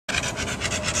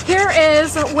Here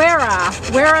is Huera.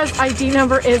 Huera's ID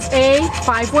number is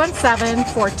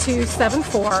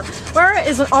A5174274. Huera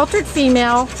is an altered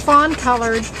female,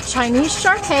 fawn-colored Chinese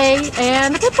Shar Pei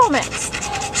and a Pitbull mix.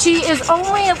 She is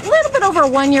only a little bit over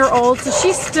 1 year old, so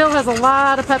she still has a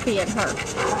lot of puppy in her.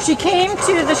 She came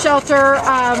to the shelter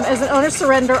as an owner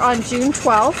surrender on June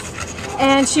 12th.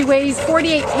 And she weighs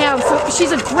 48 pounds, so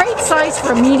she's a great size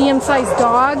for a medium-sized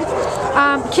dog.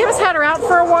 Kim's had her out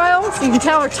for a while, so you can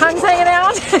tell her tongue's hanging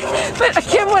out. But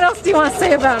Kim, what else do you want to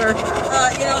say about her?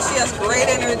 You know, she has great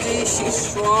energy, she's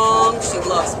strong, she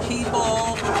loves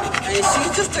people, and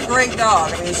she's just a great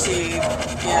dog. I mean, she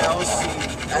shows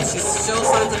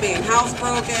signs of being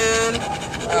housebroken.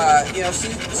 You know,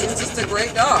 she's just a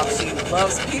great dog. She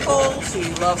loves people. She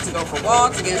loves to go for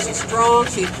walks. Again, she's strong.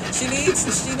 She needs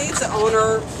an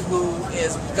owner who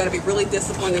is going to be really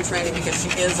disciplined in training because she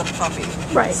is a puppy.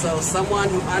 Right. So someone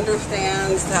who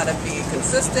understands how to be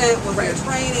consistent with their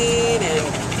training and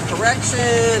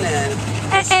correction and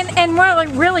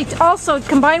really also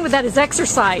combined with that is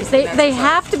exercise. They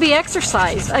have to be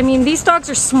exercised. I mean, these dogs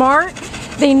are smart.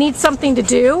 They need something to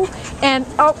do, and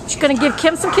oh, she's going to give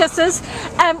Kim some kisses.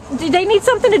 They need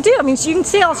something to do. I mean, you can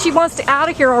tell she wants to out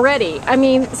of here already. I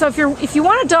mean, so if you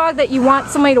want a dog that you want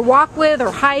somebody to walk with, or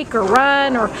hike, or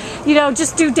run, or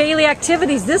just do daily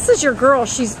activities, this is your girl.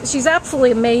 She's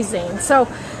absolutely amazing. So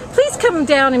please come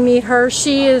down and meet her.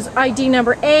 She is ID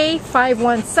number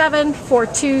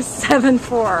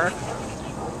A5174274.